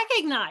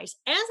 recognize,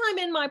 as I'm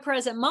in my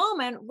present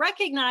moment,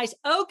 recognize,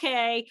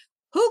 okay,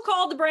 who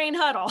called the brain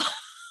huddle?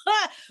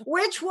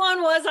 Which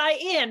one was I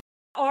in?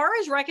 R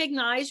is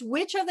recognize,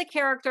 which of the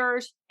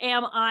characters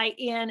am I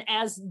in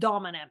as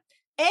dominant?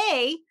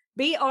 A,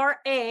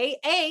 B-R-A,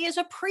 A is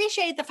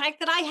appreciate the fact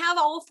that I have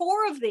all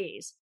 4 of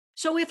these.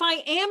 So if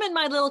I am in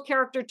my little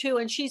character 2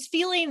 and she's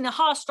feeling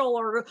hostile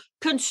or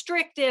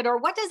constricted, or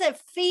what does it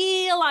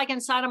feel like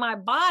inside of my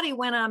body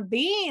when I'm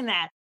being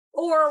that?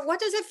 Or what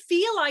does it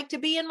feel like to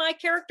be in my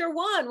character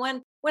 1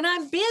 when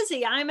I'm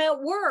busy, I'm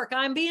at work,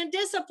 I'm being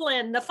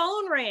disciplined, the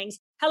phone rings?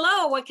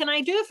 hello, what can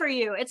I do for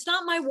you? It's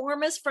not my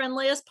warmest,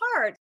 friendliest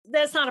part.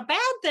 That's not a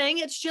bad thing.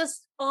 It's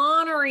just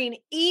honoring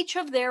each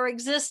of their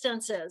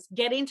existences,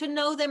 getting to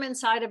know them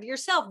inside of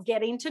yourself,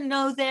 getting to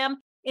know them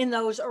in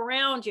those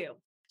around you.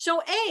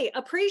 So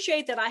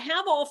appreciate that I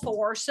have all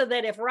four, so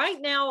that if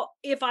right now,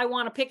 if I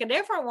want to pick a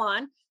different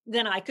one,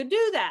 then I could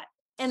do that.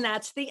 And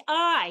that's the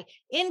I.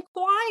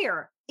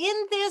 Inquire, in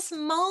this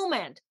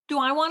moment, do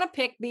I want to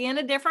pick being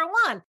a different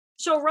one?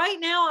 So right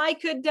now I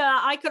could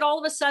all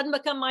of a sudden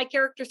become my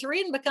character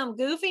 3 and become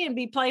goofy and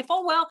be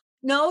playful. Well,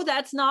 no,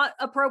 that's not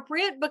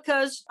appropriate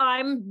because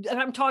I'm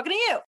talking to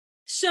you.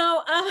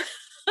 So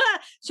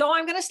so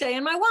I'm going to stay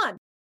in my one.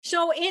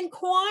 So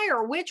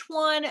inquire, which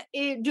one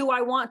do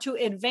I want to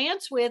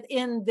advance with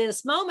in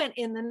this moment,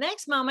 in the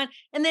next moment?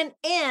 And then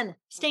N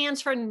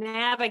stands for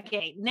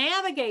navigate.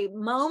 Navigate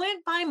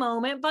moment by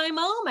moment by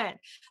moment.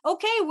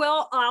 Okay,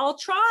 well, I'll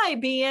try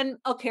being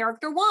a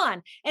character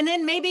 1. And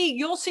then maybe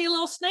you'll see a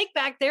little snake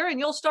back there and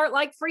you'll start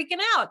like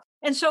freaking out.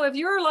 And so if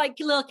you're like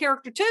little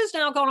character 2's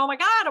now going, oh my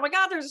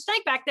God, there's a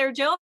snake back there,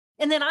 Jill.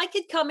 And then I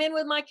could come in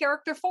with my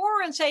character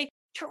 4 and say,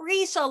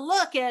 Teresa,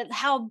 look at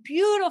how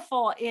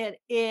beautiful it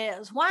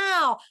is.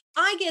 Wow,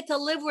 I get to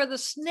live where the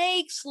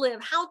snakes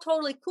live. How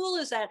totally cool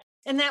is that?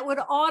 And that would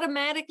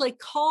automatically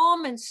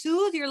calm and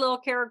soothe your little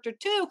character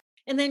 2.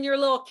 And then your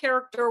little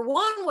character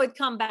 1 would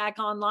come back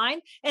online,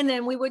 and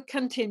then we would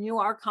continue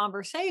our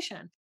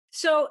conversation.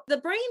 So the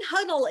brain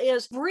huddle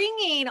is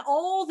bringing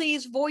all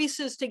these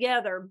voices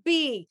together.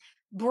 B,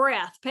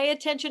 breath. Pay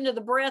attention to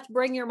the breath.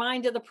 Bring your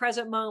mind to the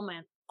present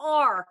moment.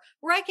 R,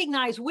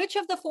 recognize which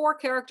of the 4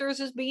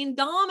 characters is being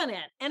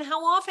dominant and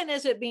how often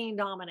is it being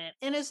dominant?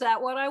 And is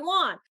that what I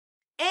want?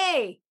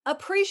 A,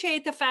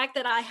 appreciate the fact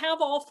that I have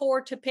all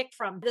 4 to pick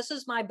from. This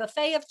is my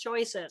buffet of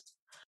choices.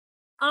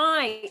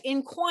 I,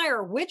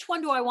 inquire, which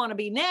one do I want to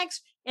be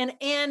next? And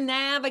N,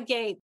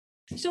 navigate.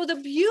 So the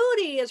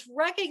beauty is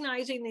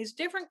recognizing these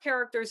different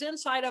characters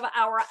inside of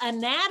our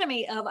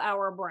anatomy of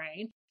our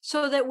brain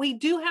so that we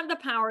do have the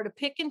power to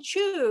pick and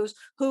choose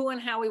who and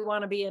how we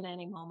want to be in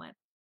any moment.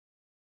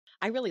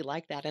 I really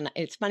like that. And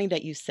it's funny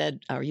that you said,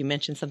 or you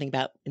mentioned something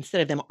about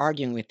instead of them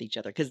arguing with each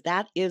other, because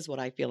that is what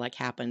I feel like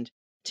happened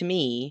to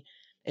me,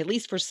 at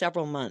least for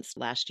several months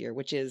last year,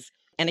 which is,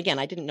 and again,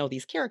 I didn't know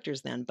these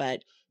characters then,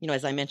 but,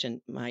 as I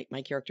mentioned, my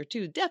character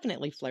 2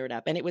 definitely flared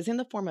up, and it was in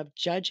the form of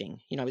judging.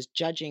 I was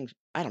judging,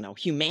 I don't know,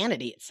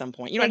 humanity at some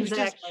point. It was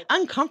just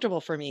uncomfortable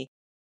for me.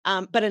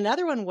 But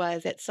another one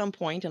was at some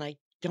point, and I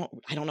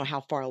don't know how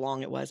far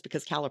along it was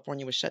because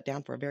California was shut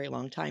down for a very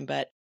long time,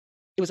 but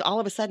it was all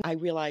of a sudden I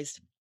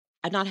realized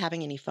I'm not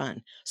having any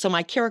fun. So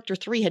my character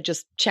 3 had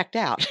just checked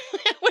out,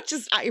 which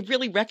is, I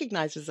really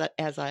recognized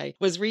as I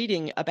was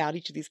reading about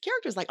each of these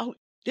characters, like, oh,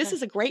 this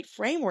is a great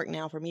framework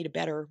now for me to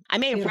better, I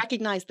may have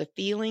recognized the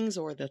feelings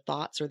or the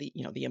thoughts or the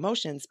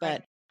emotions,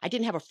 but I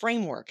didn't have a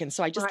framework. And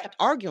so I just kept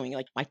arguing.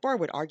 Like my 4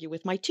 would argue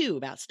with my 2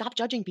 about stop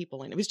judging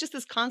people. And it was just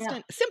this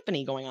constant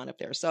symphony going on up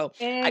there. So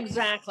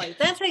exactly.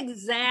 That's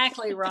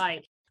exactly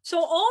right. So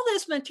all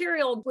this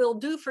material will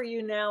do for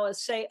you now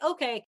is say,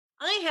 okay,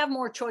 I have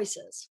more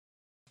choices.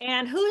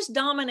 And who's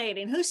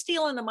dominating? Who's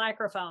stealing the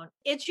microphone?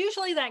 It's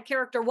usually that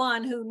character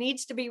 1 who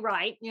needs to be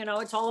right.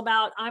 It's all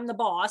about I'm the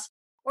boss.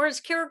 Or it's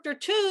character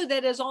 2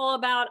 that is all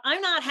about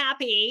I'm not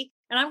happy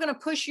and I'm going to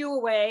push you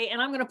away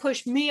and I'm going to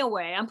push me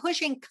away. I'm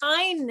pushing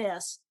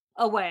kindness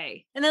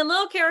away. And then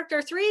little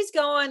character 3 is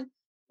going,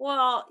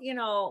 well,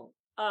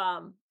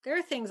 there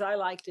are things I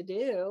like to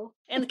do.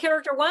 And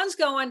character 1's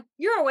going,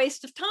 you're a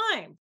waste of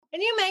time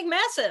and you make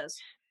messes.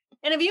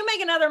 And if you make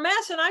another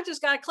mess, and I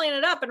just got to clean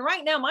it up. And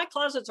right now my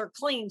closets are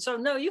clean. So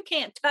no, you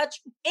can't touch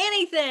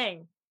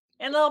anything.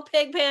 And little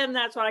Pigpen,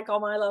 that's what I call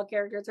my little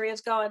character 3,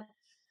 is going,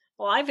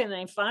 well, life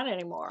ain't fun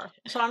anymore.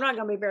 So I'm not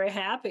going to be very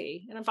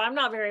happy. And if I'm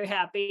not very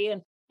happy,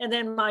 and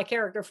then my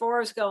character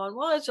 4 is going,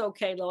 well, it's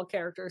okay, little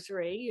character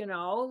 3,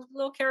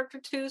 little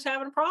character 2 is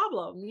having a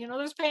problem.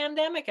 There's a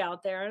pandemic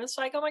out there. And it's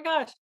like, oh my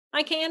gosh,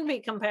 I can be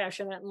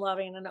compassionate and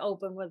loving and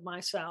open with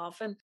myself.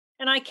 And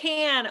I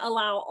can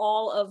allow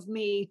all of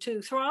me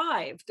to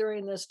thrive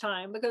during this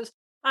time because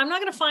I'm not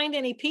going to find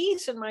any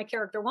peace in my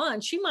character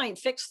 1. She might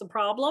fix the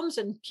problems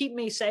and keep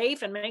me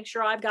safe and make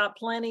sure I've got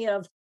plenty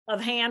of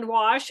hand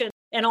wash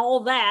and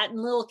all that.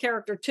 And little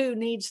character 2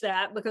 needs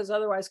that because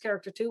otherwise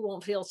character 2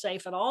 won't feel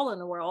safe at all in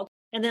the world.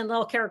 And then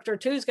little character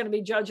 2 is going to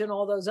be judging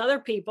all those other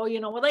people,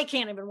 well, they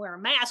can't even wear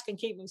a mask and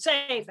keep me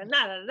safe and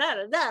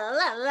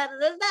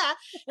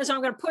and so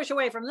I'm going to push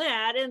away from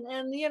that.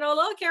 And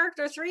little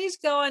character 3 is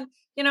going,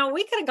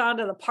 we could have gone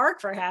to the park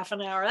for half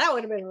an hour. That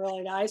would have been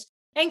really nice.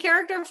 And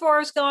character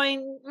 4 is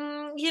going,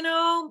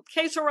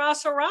 que sera,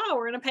 sera.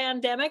 We're in a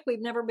pandemic.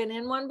 We've never been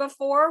in one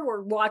before.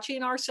 We're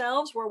watching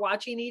ourselves. We're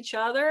watching each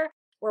other.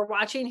 We're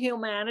watching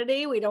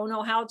humanity. We don't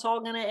know how it's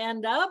all going to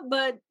end up,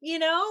 but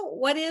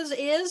what is,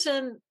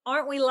 and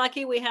aren't we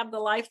lucky we have the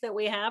life that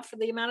we have for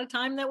the amount of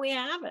time that we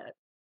have it?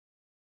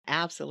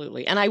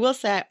 Absolutely. And I will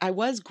say I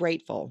was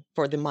grateful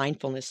for the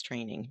mindfulness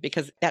training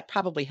because that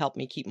probably helped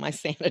me keep my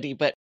sanity.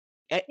 But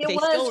It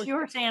was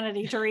your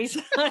sanity,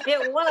 Teresa.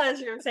 It was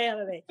your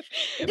sanity.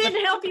 It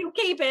didn't help you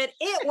keep it.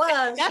 It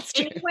was. That's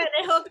true. And you went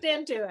and hooked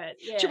into it.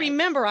 Yeah. To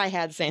remember I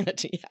had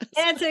sanity. Yes.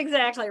 That's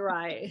exactly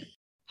right.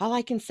 All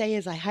I can say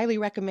is I highly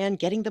recommend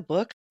getting the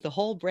book, The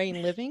Whole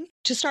Brain Living,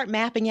 to start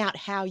mapping out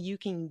how you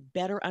can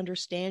better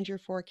understand your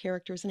 4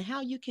 characters and how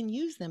you can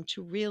use them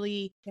to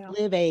really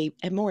live a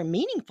more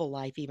meaningful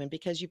life, even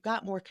because you've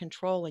got more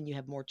control and you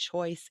have more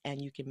choice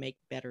and you can make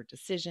better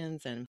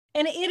decisions. And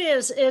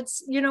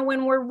it's,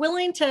 when we're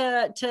willing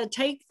to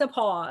take the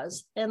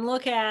pause and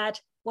look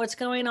at what's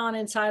going on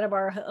inside of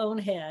our own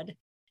head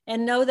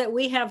and know that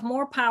we have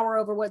more power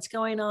over what's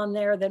going on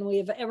there than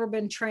we've ever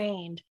been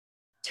trained.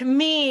 To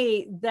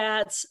me,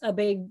 that's a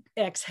big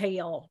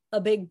exhale, a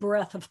big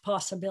breath of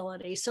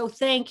possibility. So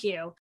thank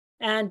you.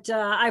 And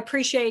I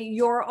appreciate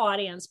your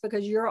audience,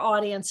 because your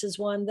audience is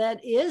one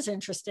that is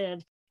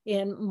interested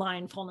in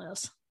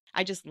mindfulness.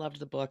 I just loved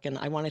the book, and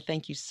I want to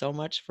thank you so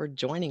much for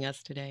joining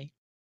us today.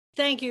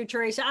 Thank you,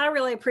 Teresa. I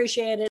really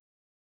appreciate it.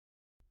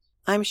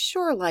 I'm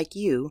sure, like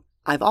you,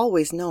 I've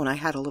always known I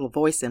had a little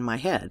voice in my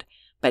head,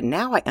 but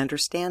now I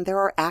understand there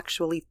are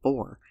actually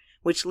 4.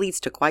 Which leads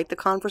to quite the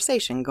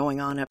conversation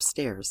going on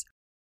upstairs.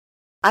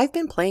 I've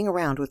been playing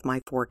around with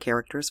my 4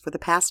 characters for the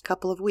past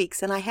couple of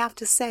weeks, and I have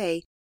to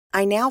say,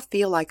 I now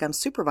feel like I'm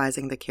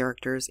supervising the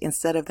characters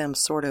instead of them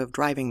sort of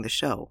driving the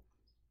show.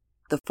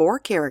 The 4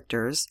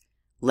 characters,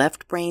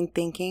 left brain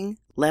thinking,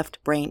 left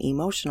brain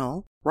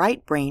emotional,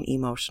 right brain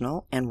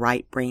emotional, and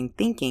right brain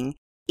thinking,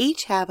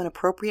 each have an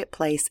appropriate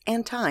place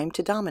and time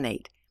to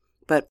dominate,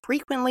 but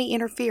frequently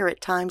interfere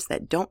at times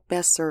that don't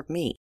best serve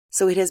me.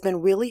 So it has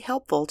been really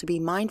helpful to be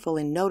mindful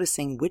in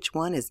noticing which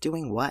one is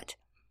doing what.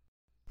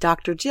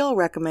 Dr. Jill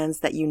recommends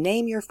that you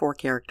name your 4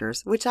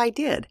 characters, which I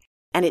did,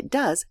 and it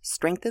does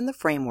strengthen the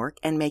framework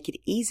and make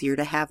it easier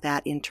to have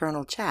that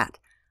internal chat,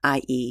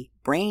 i.e.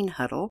 brain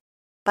huddle,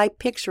 by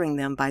picturing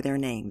them by their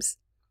names.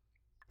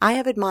 I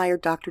have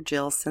admired Dr.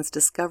 Jill since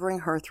discovering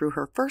her through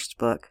her first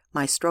book,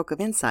 My Stroke of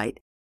Insight,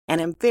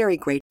 and am very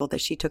grateful that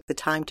she took the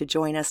time to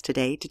join us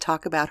today to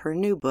talk about her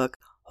new book,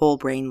 Whole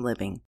Brain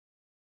Living.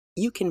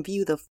 You can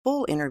view the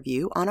full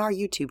interview on our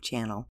YouTube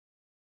channel.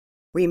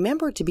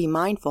 Remember to be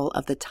mindful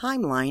of the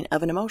timeline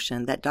of an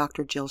emotion that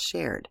Dr. Jill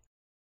shared.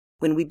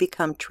 When we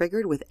become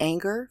triggered with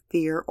anger,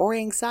 fear, or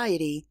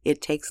anxiety,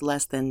 it takes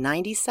less than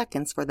 90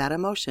 seconds for that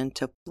emotion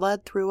to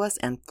flood through us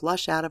and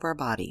flush out of our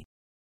body.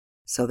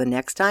 So the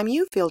next time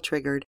you feel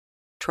triggered,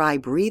 try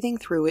breathing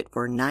through it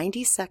for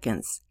 90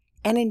 seconds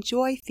and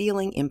enjoy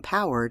feeling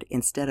empowered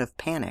instead of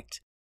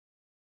panicked.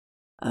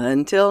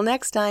 Until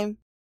next time,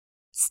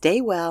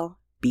 stay well.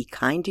 Be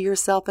kind to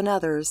yourself and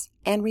others,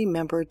 and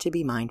remember to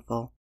be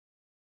mindful.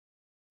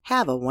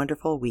 Have a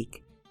wonderful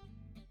week.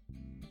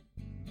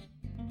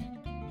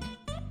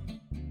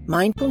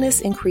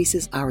 Mindfulness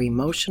increases our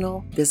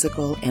emotional,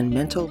 physical, and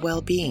mental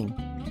well-being.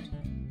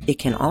 It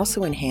can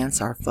also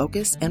enhance our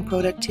focus and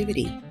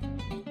productivity.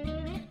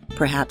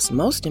 Perhaps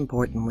most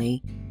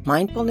importantly,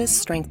 mindfulness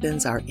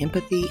strengthens our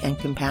empathy and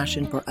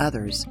compassion for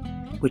others,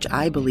 which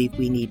I believe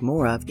we need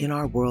more of in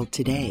our world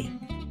today.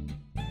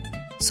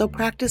 So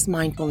practice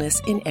mindfulness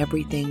in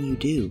everything you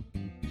do.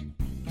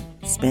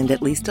 Spend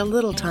at least a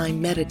little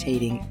time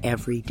meditating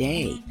every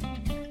day.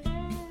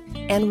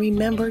 And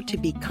remember to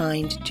be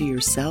kind to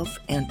yourself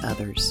and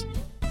others.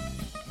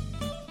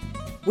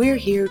 We're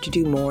here to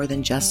do more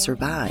than just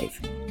survive.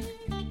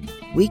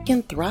 We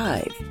can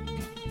thrive.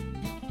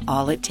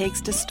 All it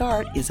takes to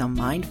start is a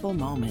mindful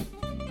moment.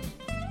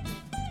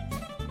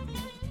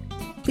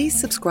 Please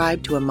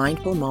subscribe to A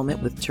Mindful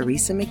Moment with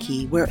Teresa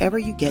McKee wherever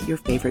you get your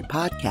favorite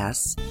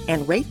podcasts,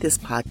 and rate this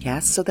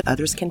podcast so that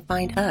others can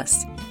find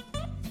us.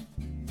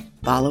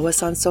 Follow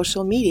us on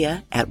social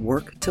media at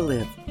Work to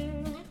Live.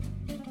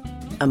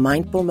 A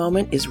Mindful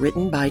Moment is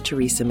written by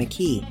Teresa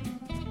McKee.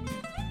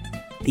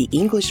 The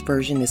English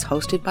version is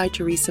hosted by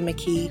Teresa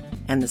McKee,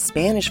 and the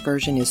Spanish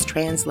version is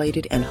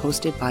translated and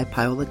hosted by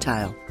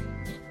Bolte-Taylor.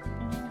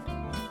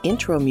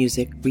 Intro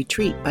music,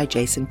 Retreat by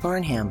Jason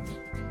Farnham.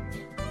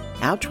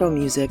 Outro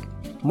music,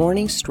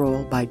 Morning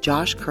Stroll by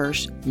Josh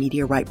Kirsch,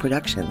 Media Right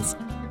Productions.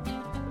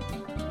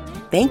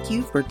 Thank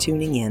you for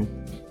tuning in.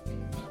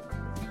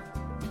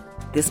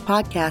 This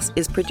podcast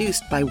is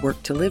produced by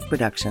Work to Live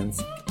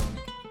Productions